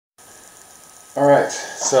Alright,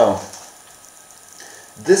 so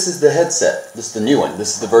this is the headset. This is the new one.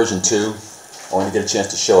 This is the version 2. I want to get a chance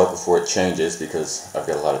to show it before it changes because I've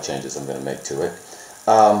got a lot of changes I'm going to make to it.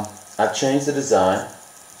 I've changed the design,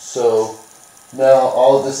 so now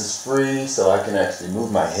all of this is free, so I can actually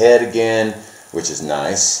move my head again, which is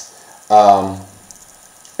nice.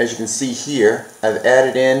 As you can see here, I've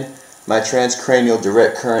added in my transcranial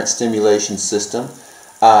direct current stimulation system.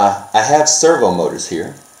 I have servo motors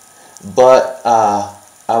here, but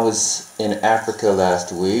I was in Africa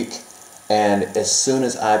last week, and as soon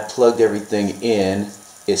as I plugged everything in,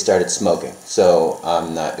 it started smoking. So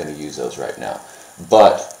I'm not going to use those right now.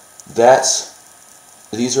 But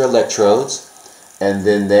these are electrodes, and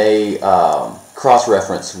then they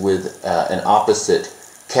cross-reference with an opposite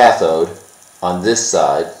cathode on this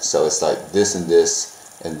side. So it's like this and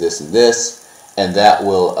this and this and this, and that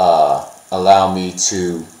will allow me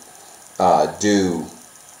to do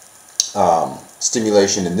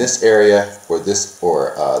stimulation in this area or this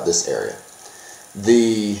area.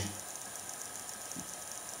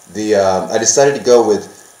 I decided to go with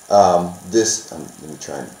this. Let me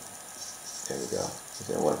try and there we go.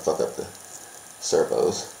 I don't want to fuck up the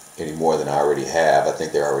servos any more than I already have. I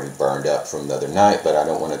think they're already burned up from the other night, but I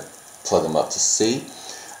don't want to plug them up to see.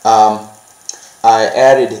 I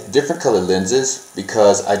added different color lenses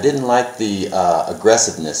because I didn't like the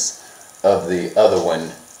aggressiveness of the other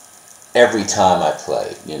one every time I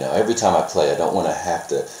play. You know, every time I play, I don't want to have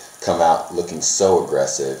to come out looking so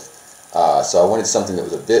aggressive. So I wanted something that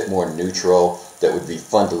was a bit more neutral, that would be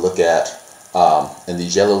fun to look at. And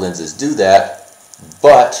these yellow lenses do that,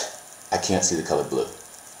 but I can't see the color blue.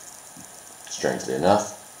 Strangely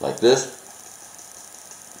enough, like this.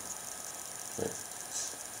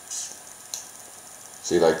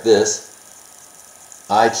 See, like this,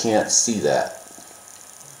 I can't see that.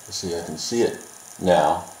 See, I can see it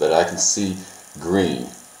now, but I can see green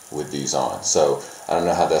with these on. So I don't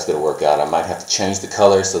know how that's going to work out. I might have to change the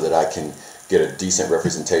color so that I can get a decent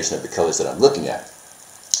representation of the colors that I'm looking at.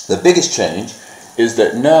 The biggest change is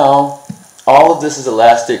that now all of this is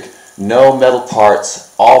elastic, no metal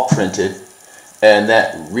parts, all printed, and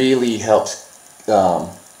that really helps.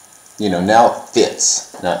 You know, now it fits.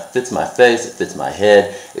 Now it fits my face, it fits my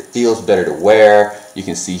head, it feels better to wear. You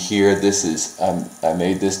can see here, this is, I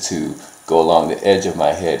made this to go along the edge of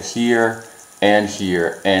my head here, and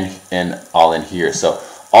all in here. So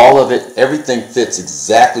all of it, everything fits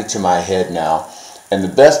exactly to my head now. And the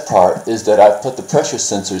best part is that I've put the pressure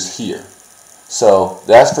sensors here. So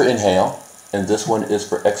that's for inhale, and this one is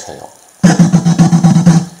for exhale.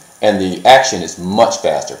 And the action is much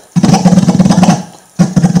faster.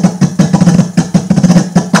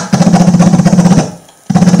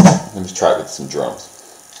 Let me try it with some drums.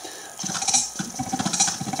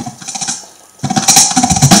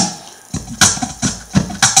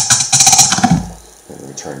 Let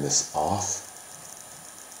me turn this off.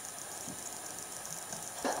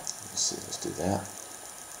 Let's see, let's do that.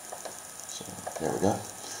 So, there we go.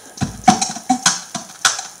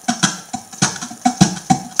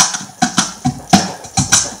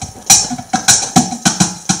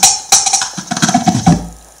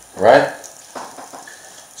 Right?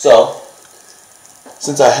 So,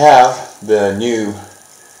 since I have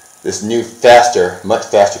this new faster, much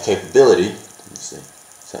faster capability, let me see,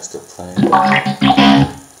 is that still playing?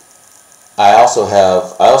 I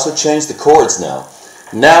also changed the chords now.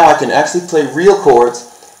 Now I can actually play real chords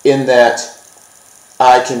in that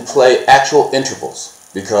I can play actual intervals,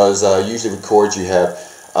 because usually with chords you have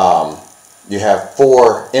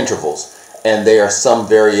 4 intervals, and they are some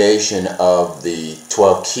variation of the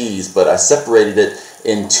 12 keys, but I separated it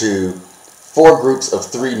into 4 groups of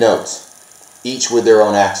 3 notes, each with their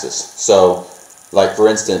own axis. So, like for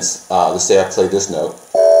instance, let's say I play this note,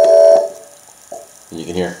 and you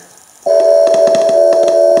can hear.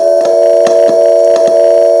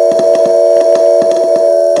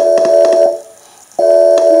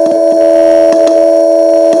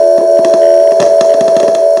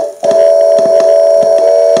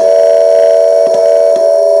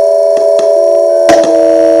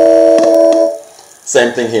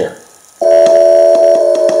 Same thing here.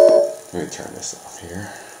 Let me turn this off here.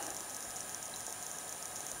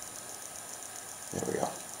 There we go.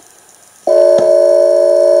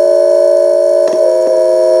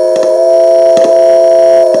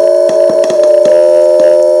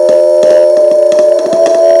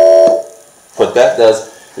 What that does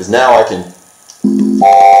is now I can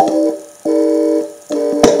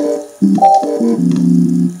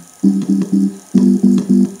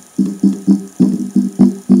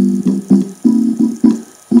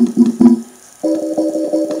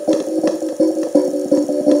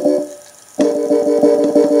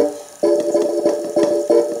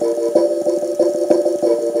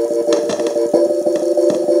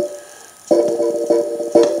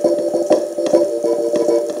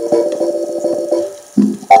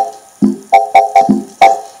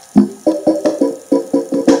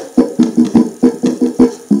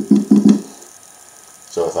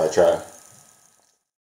I try.